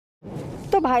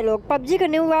तो भाई लोग पबजी का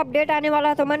न्यू अपडेट आने वाला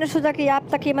है, तो मैंने सोचा कि आप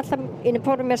तक ही मतलब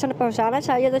इन्फॉर्मेशन पहुंचाना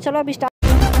चाहिए। तो चलो अभी स्टार्ट।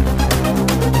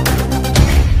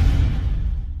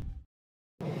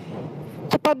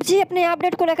 तो पबजी अपने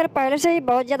अपडेट को लेकर पहले से ही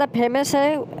बहुत ज़्यादा फेमस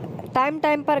है।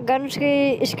 टाइम पर गन्स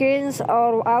की स्किन्स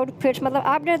और आउटफिट्स मतलब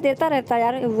अपडेट देता रहता है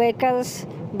यार। व्हीकल्स,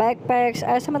 बैकपैक्स,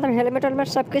 ऐसे मतलब हेलमेट वेलमेट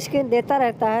सबकी स्किन देता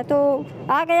रहता है। तो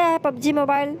आ गया है पबजी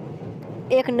मोबाइल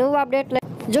एक न्यू अपडेट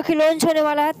जो कि लॉन्च होने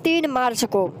वाला है 3 मार्च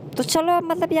को। तो चलो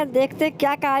मतलब यार देखते हैं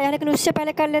क्या क्या आया है, लेकिन उससे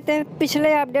पहले कर लेते हैं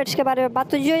पिछले अपडेट्स के बारे में बात।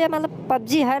 तो जो यार मतलब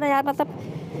पबजी है ना यार, मतलब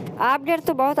अपडेट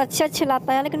तो बहुत अच्छे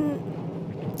लाता है, लेकिन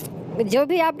जो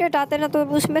भी अपडेट आते हैं ना तो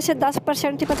उसमें से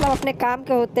 10% ही मतलब अपने काम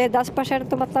के होते हैं। 10%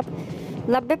 तो मतलब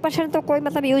 90% तो कोई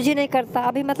मतलब यूज ही नहीं करता।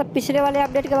 अभी मतलब पिछले वाले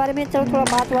अपडेट के बारे में चलो थोड़ा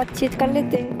बातचीत कर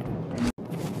लेते हैं।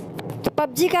 तो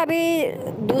पबजी का अभी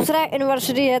दूसरा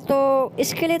एनिवर्सरी है, तो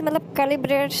इसके लिए मतलब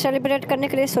सेलिब्रेट करने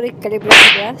के लिए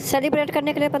सेलिब्रेट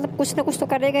करने के लिए मतलब कुछ ना कुछ तो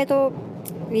करेगा।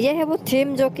 तो ये है वो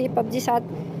थीम जो कि पबजी साथ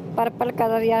पर्पल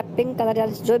कलर या पिंक कलर या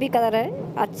जो भी कलर है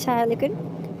अच्छा है, लेकिन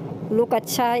लुक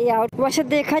अच्छा है। या वैसे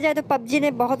देखा जाए तो पबजी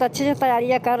ने बहुत अच्छे से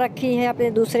तैयारियां कर रखी हैं अपने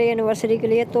दूसरे एनिवर्सरी के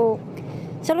लिए। तो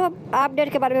चलो अब अपडेट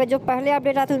के बारे में, जो पहले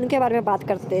अपडेट आते हैं उनके बारे में बात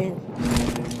करते हैं।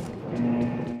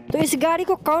 तो इस गाड़ी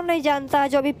को कौन नहीं जानता है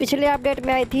जो अभी पिछले अपडेट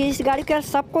में आई थी। इस गाड़ी को यार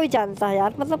सब कोई जानता है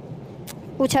यार, मतलब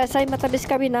कुछ ऐसा ही मतलब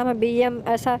इसका भी नाम है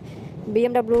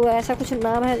BMW ऐसा कुछ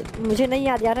नाम है, मुझे नहीं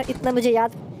याद यार, इतना मुझे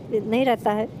याद नहीं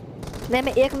रहता है। मैं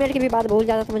 1 मिनट की भी बात भूल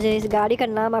जाता, तो मुझे इस गाड़ी का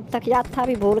नाम अब तक याद था,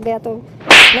 अभी भूल गया तो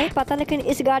नहीं पता। लेकिन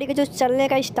इस गाड़ी का जो चलने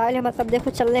का स्टाइल है, मतलब देखो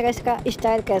चलने का इसका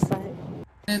स्टाइल कैसा है।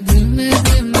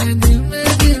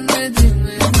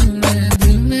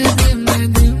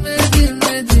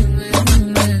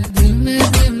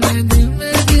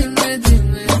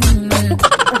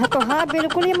 तो हाँ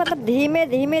बिल्कुल ही मतलब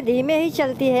धीमे ही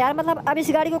चलती है यार। मतलब अब इस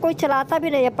गाड़ी को कोई चलाता भी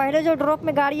नहीं है। पहले जो ड्रॉप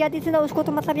में गाड़ी आती थी ना उसको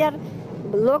तो मतलब यार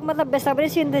लोग मतलब बेसब्री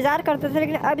से इंतजार करते थे,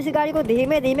 लेकिन अब इस गाड़ी को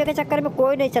धीमे के चक्कर में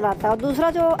कोई नहीं चलाता। और दूसरा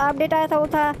जो अपडेट आया था वो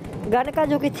था गन का,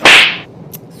 जो कि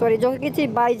थी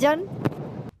बाइजन।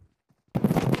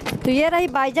 तो ये रही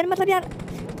बाइजन। मतलब यार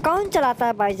कौन चलाता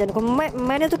है बाइजन को?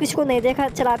 मैंने तो किसी को नहीं देखा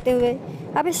चलाते हुए।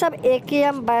 अभी सब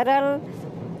AKM बैरल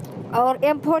और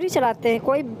M4 ही चलाते हैं,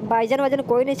 कोई बाइजन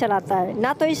कोई नहीं चलाता है।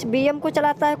 ना तो इस BM को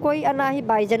चलाता है कोई, और ना ही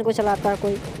बाइजन को चलाता है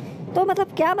कोई। तो मतलब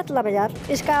क्या मतलब है यार,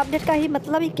 इसका अपडेट का ही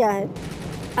मतलब ही क्या है?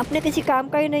 अपने किसी काम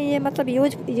का ही नहीं है, मतलब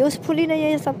यूज़फुल ही नहीं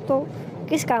है ये सब, तो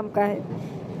किस काम का है?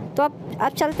 तो अब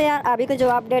चलते हैं यार अभी का जो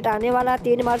अपडेट आने वाला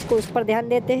 3 मार्च को, उस पर ध्यान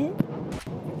देते हैं।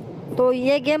 तो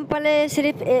ये गेम प्ले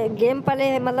सिर्फ गेम प्ले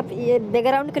है, मतलब ये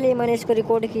बैकग्राउंड के लिए मैंने इसको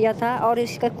रिकॉर्ड किया था और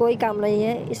इसका कोई काम नहीं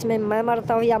है। इसमें मैं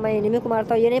मरता हूँ या मैं एनिमी को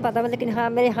मारता हूँ ये नहीं पता, लेकिन हाँ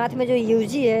मेरे हाथ में जो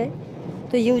UG है,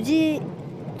 तो UG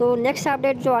तो नेक्स्ट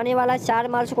अपडेट जो आने वाला है 4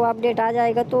 मार्च को अपडेट आ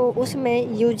जाएगा। तो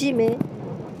उसमें UG में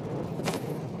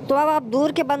तो अब आप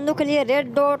दूर के बंदों के लिए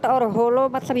रेड डॉट और होलो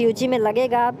मतलब UG में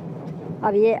लगेगा।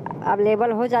 अब ये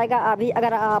अवेलेबल हो जाएगा। अभी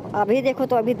अगर आप अभी देखो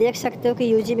तो अभी देख सकते हो कि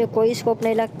UG में कोई स्कोप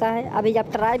नहीं लगता है। अभी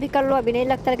आप ट्राई भी कर लो, अभी नहीं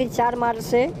लगता, लेकिन 4 मार्च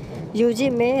से UG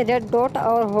में रेड डॉट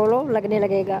और होलो लगने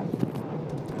लगेगा।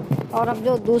 और अब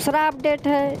जो दूसरा अपडेट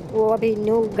है वो अभी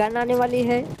न्यू गन आने वाली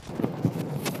है।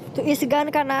 तो इस गन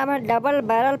का नाम है double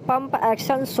barrel pump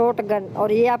action shotgun,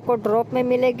 और ये आपको ड्रॉप में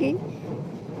मिलेगी।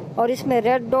 और इसमें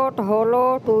रेड डॉट, होलो,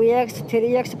 2x,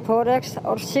 3x, 4x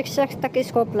और 6x तक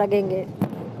स्कोप लगेंगे,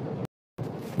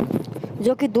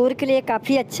 जो कि दूर के लिए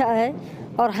काफ़ी अच्छा है।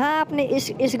 और हाँ आपने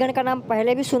इस गन का नाम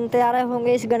पहले भी सुनते आ रहे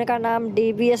होंगे। इस गन का नाम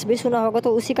DBS भी सुना होगा,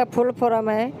 तो उसी का फुल फॉर्म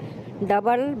है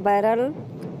डबल बैरल।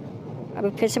 अभी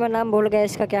फिर से मैं नाम भूल गया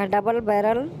इसका, क्या है, डबल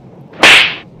बैरल।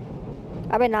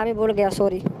 अबे नाम ही भूल गया,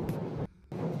 सॉरी।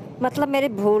 मतलब मेरे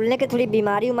भूलने की थोड़ी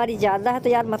बीमारी ज़्यादा है, तो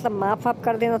यार मतलब माफ़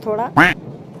कर देना थोड़ा।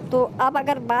 तो अब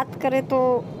अगर बात करें तो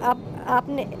अब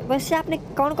आपने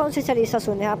कौन से चालीसा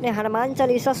सुने? आपने हनुमान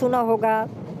चालीसा सुना होगा,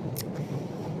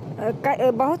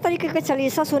 बहुत तरीके के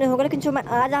चालीसा सुने होंगे, लेकिन जो मैं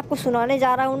आज आपको सुनाने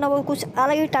जा रहा हूँ ना वो कुछ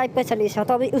अलग ही टाइप का चालीसा।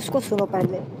 तो अभी उसको सुनो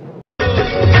पहले।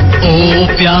 ओ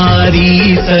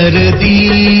प्यारी सर्दी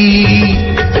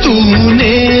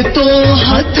तूने तो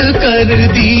हद कर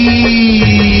दी,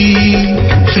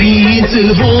 फ्रीज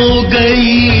हो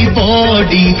गई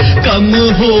बॉडी, कम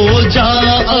हो जा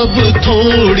अब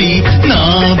थोड़ी, ना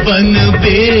बन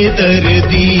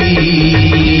बेदर्दी।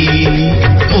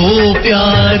 ओ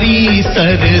प्यारी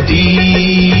सर्दी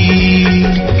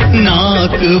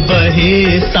नाक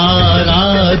बहे सारा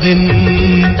दिन,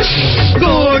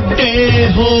 गोटे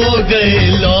हो गए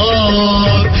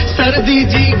लोग, सर्दी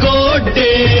जी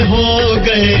गोटे हो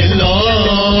गए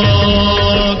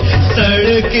लोग,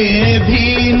 सड़कें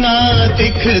भी ना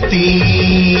दिखती,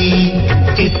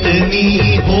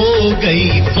 कितनी हो गई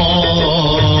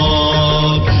फौग।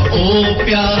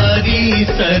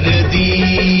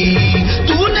 दी,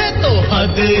 तूने तो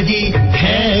हद ही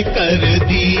है कर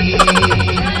दी।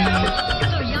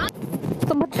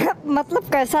 तो मतलब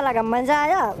कैसा लगा, मज़ा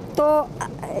आया? तो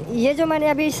ये जो मैंने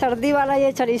अभी सर्दी वाला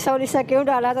ये चलीसा उलीसा क्यों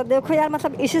डाला, तो देखो यार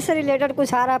मतलब इसी से रिलेटेड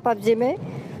कुछ आ रहा है पबजी में,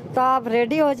 तो आप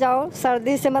रेडी हो जाओ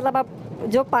सर्दी से। मतलब आप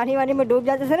जो पानी वानी में डूब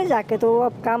जाते थे ना जाके, तो वो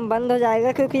अब काम बंद हो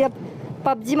जाएगा, क्योंकि अब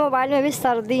पबजी मोबाइल में भी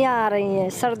सर्दियाँ आ रही हैं।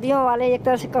 सर्दियों वाले एक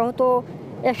तरह से कहूँ तो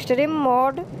एक्सट्रीम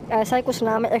मोड, ऐसा ही कुछ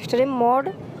नाम है, एक्सट्रीम मोड,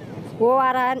 वो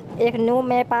आ रहा है। एक न्यू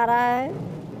मैप आ रहा है,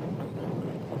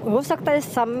 हो सकता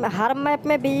है हर मैप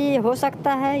में भी हो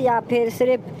सकता है, या फिर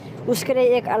सिर्फ उसके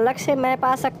लिए एक अलग से मैप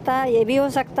आ सकता है, ये भी हो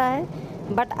सकता है,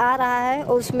 बट आ रहा है।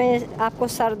 और उसमें आपको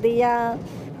सर्दियाँ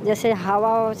जैसे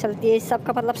हवा चलती है, इस सब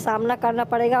का मतलब सामना करना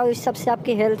पड़ेगा, और इस सब से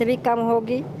आपकी हेल्थ भी कम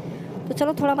होगी। तो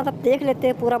चलो थोड़ा मतलब देख लेते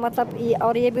हैं पूरा मतलब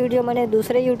और ये वीडियो मैंने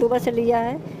दूसरे यूट्यूबर से लिया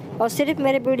है, और सिर्फ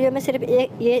मेरे वीडियो में सिर्फ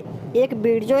एक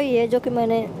वीडियो ही है जो कि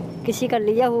मैंने किसी का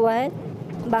लिया हुआ है।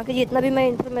 बाकी जितना भी मैं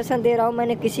इन्फॉर्मेशन दे रहा हूँ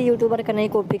मैंने किसी यूट्यूबर का नहीं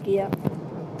कॉपी किया।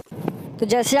 तो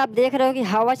जैसे आप देख रहे हो कि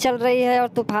हवा चल रही है और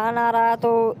तूफान आ रहा है,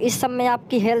 तो इस सब में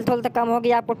आपकी हेल्थ कम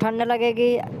होगी, आपको ठंड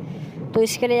लगेगी। तो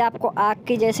इसके लिए आपको आग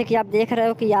की, जैसे कि आप देख रहे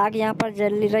हो कि आग यहाँ पर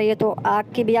जल रही है, तो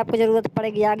आग की भी आपको ज़रूरत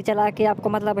पड़ेगी। आग जला के आपको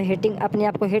मतलब हीटिंग अपने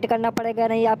आप को हीट करना पड़ेगा,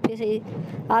 नहीं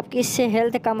आपकी इससे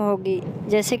हेल्थ कम होगी।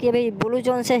 जैसे कि अभी ब्लू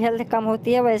जोन से हेल्थ कम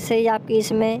होती है, वैसे ही आपकी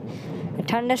इसमें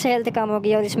ठंड से हेल्थ कम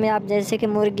होगी। और इसमें आप जैसे कि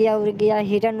मुर्गियाँ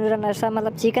हिरन उरन ऐसा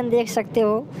मतलब चिकन देख सकते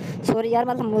हो। सॉरी यार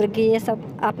मतलब मुर्गी ये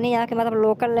सब अपने यहाँ के मतलब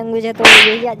लोकल लैंग्वेज है, तो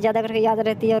यही ज़्यादा करके याद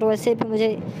रहती है, और वैसे भी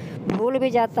मुझे भूल भी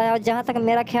जाता है। और जहाँ तक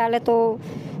मेरा ख्याल है तो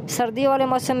सर्दियों वाले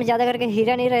मौसम में ज़्यादा करके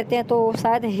हिरन ही रहते हैं, तो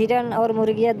शायद हिरन और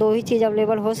मुर्गियाँ दो ही चीज़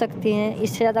अवेलेबल हो सकती हैं।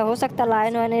 इससे ज़्यादा हो सकता है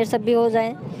लायन वायन ये सब भी हो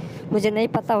जाएँ, मुझे नहीं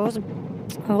पता,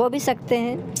 हो भी सकते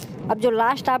हैं। अब जो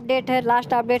लास्ट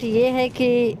अपडेट ये है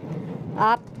कि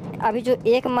आप अभी जो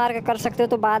 1 मार्क कर सकते हो,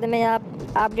 तो बाद में आप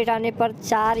अपडेट आने पर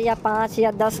 4 या 5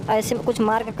 या 10 ऐसे कुछ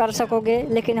मार्क कर सकोगे।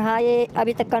 लेकिन हाँ, ये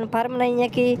अभी तक कंफर्म नहीं है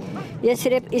कि ये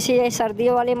सिर्फ इसी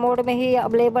सर्दियों वाले मोड में ही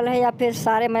अवेलेबल है या फिर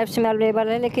सारे मैप्स में अवेलेबल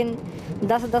है। लेकिन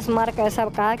 10-10 मार्क ऐसा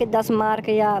कहा कि 10 मार्क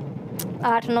या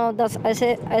 8-9-10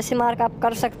 ऐसे मार्क आप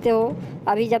कर सकते हो।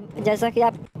 अभी जैसा कि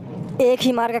आप 1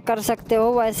 ही मार्क कर सकते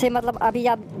हो, वैसे मतलब अभी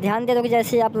आप ध्यान दे दो कि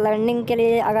जैसे आप लर्निंग के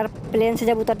लिए अगर प्लेन से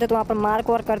जब उतरते तो वहाँ पर मार्क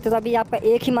और करते, तो अभी आपका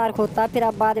 1 ही मार्क होता है, फिर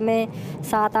आप बाद में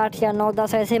 7-8 या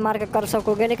 9-10 ऐसे मार्क कर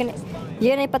सकोगे। लेकिन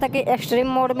ये नहीं पता कि एक्सट्रीम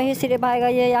मोड में ही सिर्फ आएगा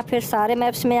ये या फिर सारे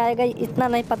मैप्स में आएगा, इतना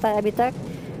नहीं पता है अभी तक।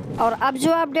 और अब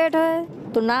जो अपडेट है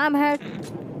तो नाम है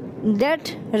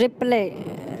डेथ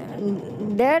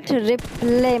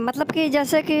रिप्ले, मतलब कि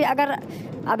जैसे कि अगर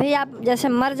अभी आप जैसे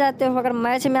मर जाते हो, अगर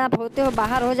मैच में आप होते हो,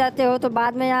 बाहर हो जाते हो, तो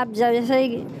बाद में आप जैसे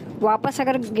ही वापस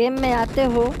अगर गेम में आते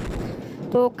हो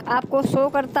तो आपको शो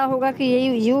करता होगा कि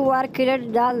you are killed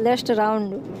the last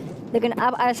round. लेकिन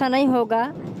अब ऐसा नहीं होगा।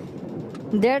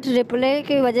 डेथ रिप्ले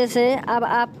की वजह से अब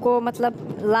आपको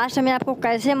मतलब लास्ट में आपको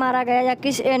कैसे मारा गया या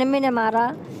किस एनिमी ने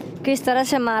मारा, किस तरह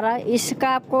से मारा, इसका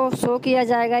आपको शो किया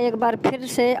जाएगा एक बार फिर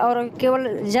से। और केवल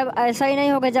जब ऐसा ही नहीं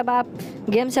होगा जब आप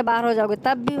गेम से बाहर हो जाओगे,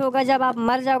 तब भी होगा जब आप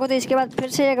मर जाओगे, तो इसके बाद फिर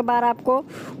से एक बार आपको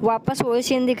वापस वही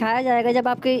सीन दिखाया जाएगा जब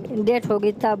आपकी डेथ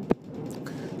होगी तब।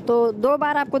 तो 2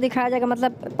 बार आपको दिखाया जाएगा,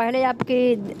 मतलब पहले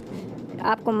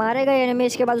आपको मारेगा एनिमी,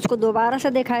 इसके बाद उसको दोबारा से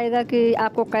दिखाएगा कि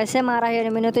आपको कैसे मारा है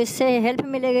एनिमी ने। तो इससे हेल्प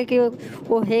मिलेगी कि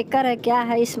वो हैकर है क्या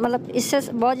है, इससे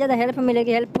बहुत ज़्यादा हेल्प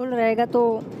मिलेगी, हेल्पफुल रहेगा।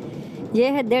 तो ये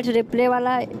है डेथ रिप्ले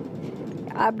वाला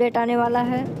अपडेट आने वाला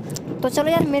है। तो चलो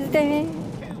यार मिलते हैं।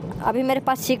 अभी मेरे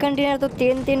पास चिकन डिनर तो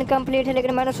 3 कंप्लीट है,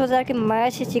 लेकिन मैंने सोचा कि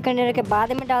मैच चिकन डिनर के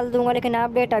बाद में डाल दूंगा, लेकिन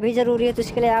अपडेट अभी ज़रूरी है तो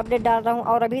इसके लिए अपडेट डाल रहा हूँ।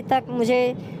 और अभी तक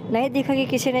मुझे नहीं दिखा कि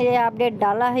किसी ने ये अपडेट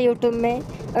डाला है यूट्यूब में।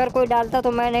 अगर कोई डालता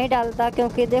तो मैं नहीं डालता,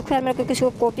 क्योंकि देखो यार मेरे को किसी को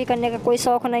कॉपी करने का कोई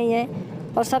शौक़ नहीं है।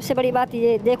 और सबसे बड़ी बात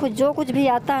ये देखो, जो कुछ भी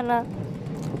आता है ना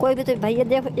कोई भी, तो भैया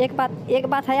देखो एक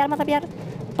बात है यार, मतलब यार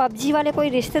पबजी वाले कोई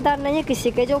रिश्तेदार नहीं है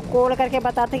किसी के जो कॉल करके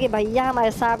बताते कि भैया हम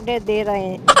ऐसा अपडेट दे रहे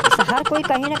हैं। हर कोई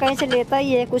कहीं ना कहीं से लेता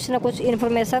ही है कुछ ना कुछ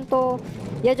इन्फॉर्मेशन। तो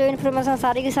ये जो इन्फॉर्मेशन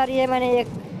सारी की सारी है मैंने एक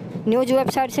न्यूज़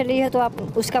वेबसाइट से ली है, तो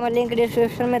आप उसका मैं लिंक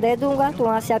डिस्क्रिप्शन में दे दूँगा, तो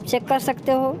वहाँ से आप चेक कर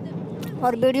सकते हो।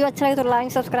 और वीडियो अच्छा लगे तो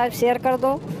लाइक सब्सक्राइब शेयर कर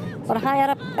दो। और हाँ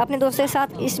यार, अपने दोस्तों के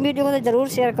साथ इस वीडियो को तो ज़रूर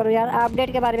शेयर करो यार,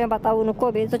 अपडेट के बारे में बताओ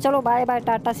उनको भी। तो चलो bye bye,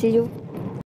 Tata, C you.